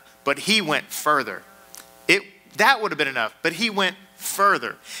enough. But He went further. That would have been enough, but He went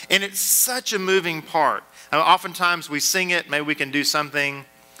further. And it's such a moving part. Oftentimes we sing it, maybe we can do something.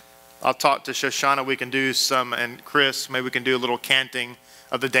 I'll talk to Shoshana, we can do some, and Chris, maybe we can do a little canting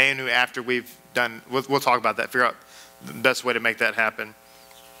of the Dayenu after we've done, we'll talk about that, figure out the best way to make that happen.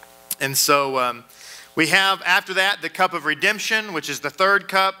 And so we have, after that, the cup of redemption, which is the third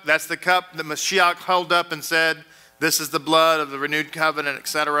cup. That's the cup that Mashiach held up and said, this is the blood of the renewed covenant,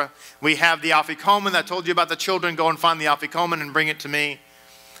 etc. We have the afikomen. I told you about the children. Go and find the afikomen and bring it to me.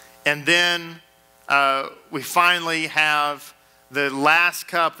 And then we finally have the last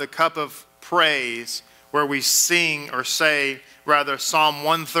cup, the cup of praise, where we sing or say, rather, Psalm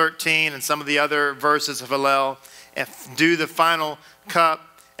 113 and some of the other verses of Hallel, and do the final cup,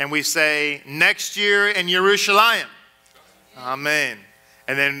 and we say, next year in Yerushalayim. Amen.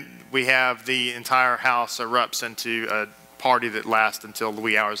 And then we have the entire house erupts into a party that lasts until the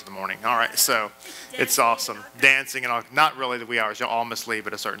wee hours of the morning. All right, so it's awesome. Dancing and all. Not really the wee hours. You'll all must leave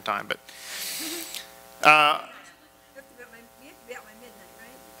at a certain time, but...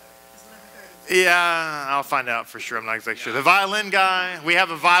 yeah, I'll find out for sure. I'm not exactly sure. The violin guy, we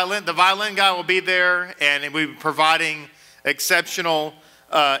have a violin. The violin guy will be there, and we'll be providing exceptional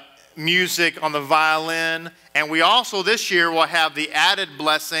music on the violin. And we also this year will have the added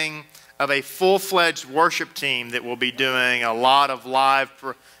blessing of a full-fledged worship team that will be doing a lot of live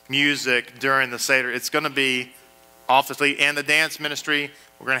music during the Seder. It's going to be off the sleeve. And the dance ministry,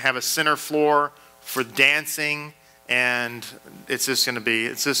 we're going to have a center floor for dancing, and it's just going to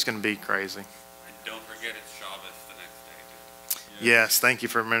be crazy. And don't forget it's Shabbos the next day too. Yes, thank you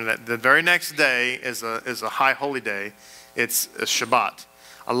for remembering that. The very next day is a high holy day. It's a Shabbat.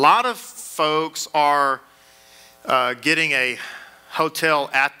 A lot of folks are getting a hotel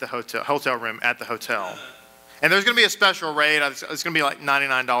room at the hotel. And there's going to be a special rate. It's going to be like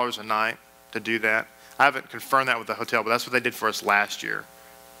 $99 a night to do that. I haven't confirmed that with the hotel, but that's what they did for us last year.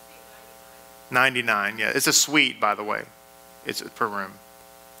 99, yeah. It's a suite, by the way. It's per room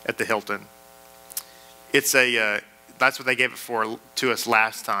at the Hilton. It's that's what they gave it to us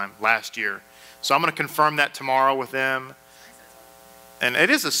last year. So I'm going to confirm that tomorrow with them. And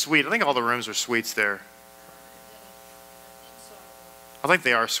it is a suite. I think all the rooms are suites there. I think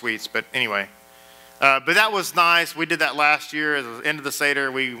they are suites, but anyway. But that was nice. We did that last year. At the end of the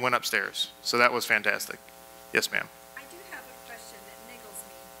Seder, we went upstairs. So that was fantastic. Yes, ma'am. I do have a question that niggles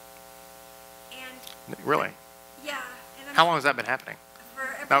me. And Really? yeah. And How long has that been happening?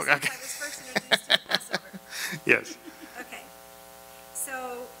 Ever since I was first introduced to Passover. Yes. Okay.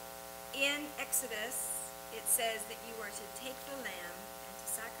 So in Exodus, it says that you are to take the lamb and to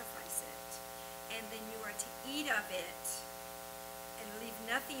sacrifice it, and then you are to eat of it and leave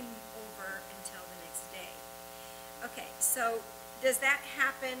nothing over until the next day. Okay, so does that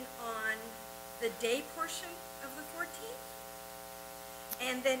happen on the day portion of the 14th?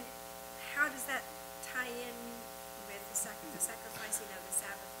 And then how does that tie in with the sacrificing of the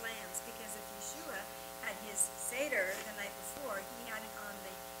Sabbath lambs? Because if Yeshua had his Seder the night before, he had it on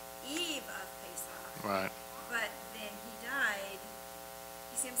the eve of Pesach. Right. But then he died.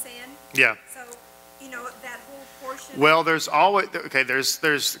 You see what I'm saying? Yeah. So, you know, that whole portion. Well, there's always, okay, there's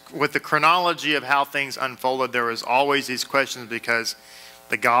with the chronology of how things unfolded, there was always these questions because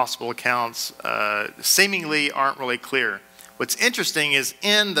the gospel accounts seemingly aren't really clear. What's interesting is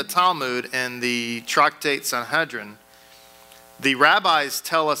in the Talmud and the Tractate Sanhedrin, the rabbis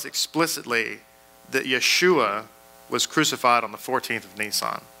tell us explicitly that Yeshua was crucified on the 14th of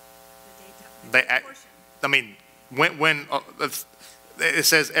Nisan. I mean, when it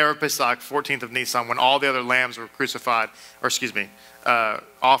says Erev Pesach, 14th of Nisan, when all the other lambs were crucified, or excuse me,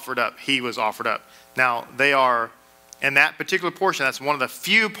 offered up, he was offered up. Now, they are, in that particular portion, that's one of the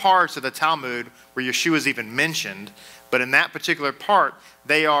few parts of the Talmud where Yeshua is even mentioned, but in that particular part,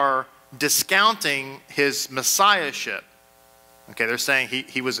 they are discounting his messiahship. Okay, they're saying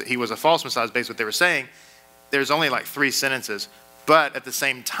he was a false messiah, is basically what they were saying. There's only like 3 sentences, but at the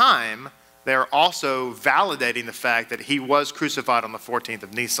same time, they're also validating the fact that he was crucified on the 14th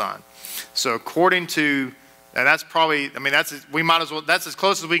of Nisan. So according to, and that's probably, I mean, we might as well, that's as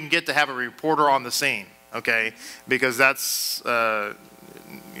close as we can get to have a reporter on the scene, okay? Because that's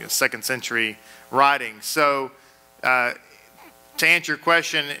 2nd century writing. So to answer your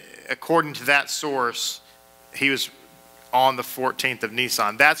question, according to that source, he was on the 14th of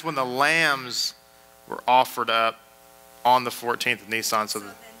Nisan. That's when the lambs were offered up on the 14th of Nisan. So then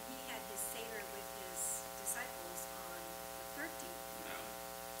he had his Seder with his disciples on the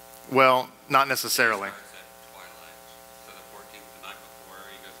 13th. Well, not necessarily. It starts at twilight. So the 14th, the night before,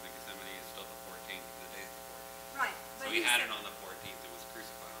 he goes to Gethsemane, it's still the 14th, the day's the 14th. Right. So he had it on the 14th, it was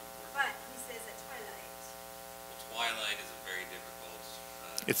crucified on the 14th. But he says at twilight. Well, twilight is a very difficult...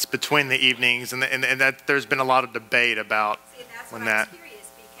 It's between the evenings, and that there's been a lot of debate about See, that's when what I that. was curious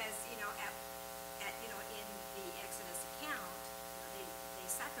because, you know, in the Exodus account, they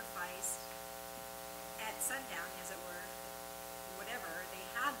sacrificed at sundown, as it were, whatever.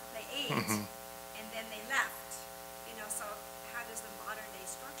 They ate, and then they left. You know, so how does the modern day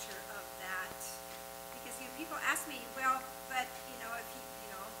structure of that? Because people ask me, well, but you know, if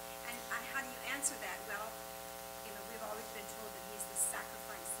and how do you answer that? Well, you know, we've always been told that he's the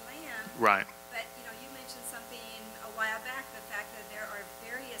sacrificed lamb. Right. But, you know, you mentioned something a while back, the fact that there are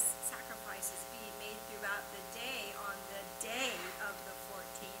various sacrifices being made throughout the day on the day of the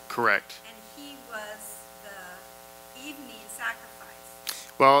 14th. Correct. And he was the evening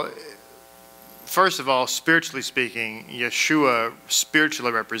sacrifice. Well, first of all, spiritually speaking, Yeshua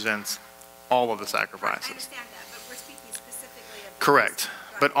spiritually represents all of the Right, I sacrifices. understand that, but we're speaking specifically of... Correct.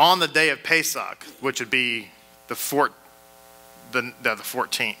 Right. But on the day of Pesach, which would be the 14th,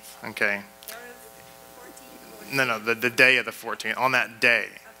 okay? The 14th, No, the day of the 14th. On that day,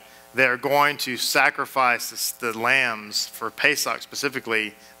 okay. they're going to sacrifice the lambs for Pesach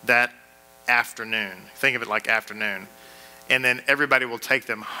specifically that afternoon. Think of it like afternoon. And then everybody will take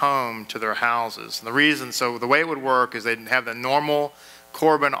them home to their houses. And the reason, so the way it would work is they'd have the normal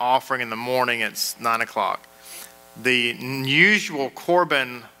Korban offering in the morning at 9 o'clock. The usual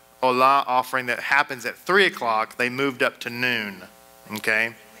Korban Olah offering that happens at 3 o'clock, they moved up to noon.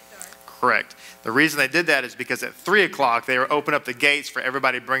 Okay? Correct. The reason they did that is because at 3 o'clock, they were open up the gates for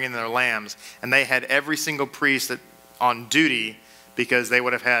everybody bringing their lambs. And they had every single priest on duty because they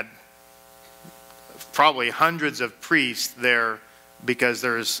would have had probably hundreds of priests there because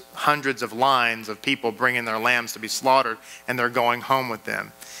there's hundreds of lines of people bringing their lambs to be slaughtered and they're going home with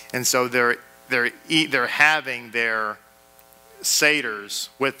them. And so they're they're having their seders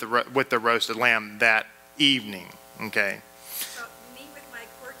with the roasted lamb that evening. Okay. So me with my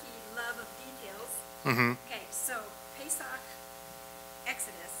quirky love of details. Mm-hmm. Okay, so Pesach,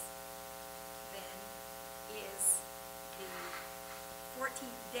 Exodus, then is the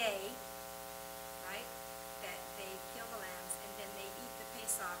 14th day, right? That they kill the lambs, and then they eat the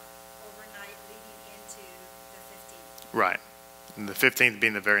Pesach overnight, leading into the 15th. Right. And the 15th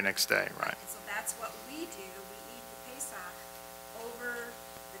being the very next day. Right. And so that's what we do. We eat the Pesach over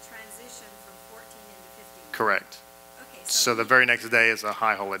the transition from 14 into 15. Correct. Okay, So the very next day is a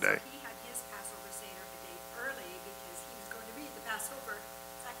high holy day. So he had his Passover Seder a day early because he was going to be at the Passover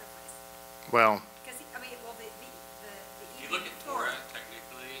sacrifice. Well, Because, the If you evening look at before, Torah,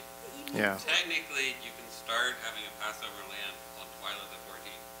 technically, the evening Yeah. before- technically you can start having a Passover lamb on Twilight the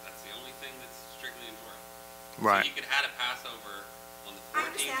 14th. That's the only thing that's strictly in Torah. right. So you could have a Passover on the I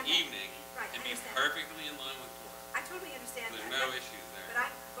 14th understand that. evening Right, I and be understand. perfectly in line with Torah. I totally understand There's that. no but- issues there.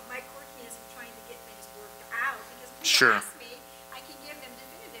 But my quirkiness in trying to get things worked out, because when Sure. people ask me, I can give them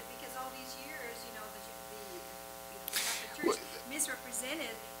definitive, because all these years, the Catholic Church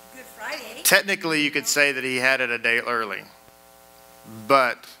misrepresented Good Friday. Technically, you could say that he had it a day early,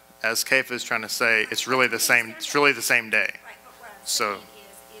 but as Kefa is trying to say, it's really the same. It's really the same day. Right, but what I'm So- saying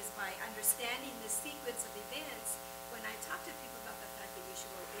is by understanding the sequence of events, when I talk to people about the fact that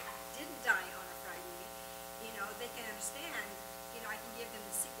Yeshua didn't die on a Friday, they can understand, I can give them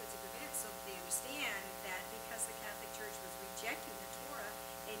the sequence of events so that they understand that because the Catholic Church was rejecting the Torah,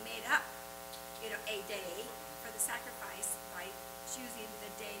 they made up, a day for the sacrifice by choosing the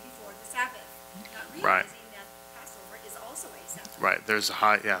day before the Sabbath, not Right. realizing that Passover is also a Sabbath. Right. There's a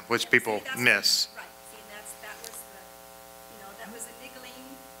high, yeah, which Yeah, people see, that's miss. Right, see, that was a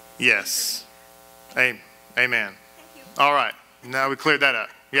niggling. Yes. Thank Amen. you. All right. Now we cleared that up.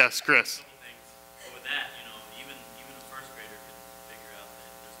 Yes, Chris. Couple things. But with that, even a first grader could figure out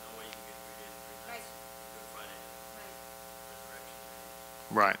that there's no way you can get 3 days and 3 nights. Good Friday, Right. resurrection.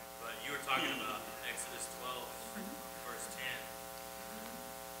 Right. But you were talking about Exodus 12, verse 10,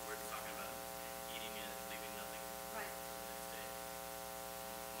 where it's talking about eating it and leaving nothing Right. for the next day.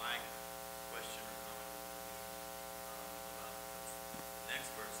 My question or comment would be about the next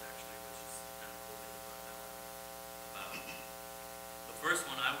verse, actually, which is kind of cool that you brought that one up. About the first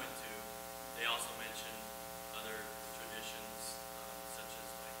one I went to, they also mentioned other traditions, such as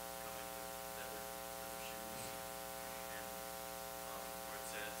like coming with leather shoes, and where it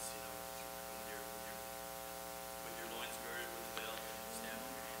says, with your loins girded with a belt and your staff in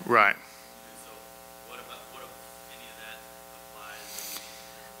your hand. Right. And so, what if any of that applies?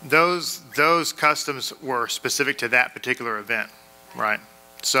 Those customs were specific to that particular event, right?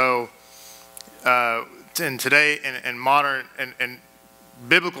 So, in today, in modern, in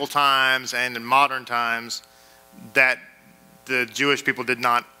biblical times and in modern times, that the Jewish people did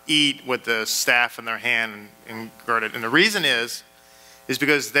not eat with the staff in their hand and girded. And the reason is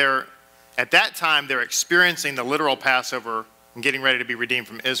because at that time they're experiencing the literal Passover and getting ready to be redeemed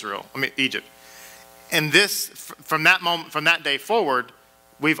from Egypt. And this, from that moment, from that day forward,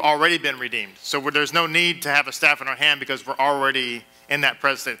 we've already been redeemed. So there's no need to have a staff in our hand because we're already in that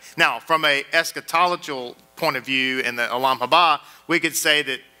present. Now, from a eschatological point of view in the Olam Haba, we could say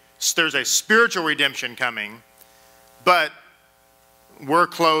that there's a spiritual redemption coming, but we're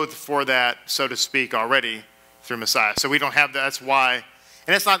clothed for that, so to speak, already through Messiah. So we don't have that. That's why.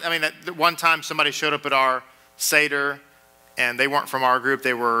 And it's not, that one time somebody showed up at our Seder, and they weren't from our group.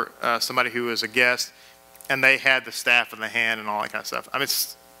 They were somebody who was a guest, and they had the staff in the hand and all that kind of stuff.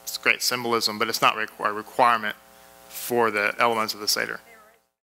 It's great symbolism, but it's not a requirement for the elements of the Seder.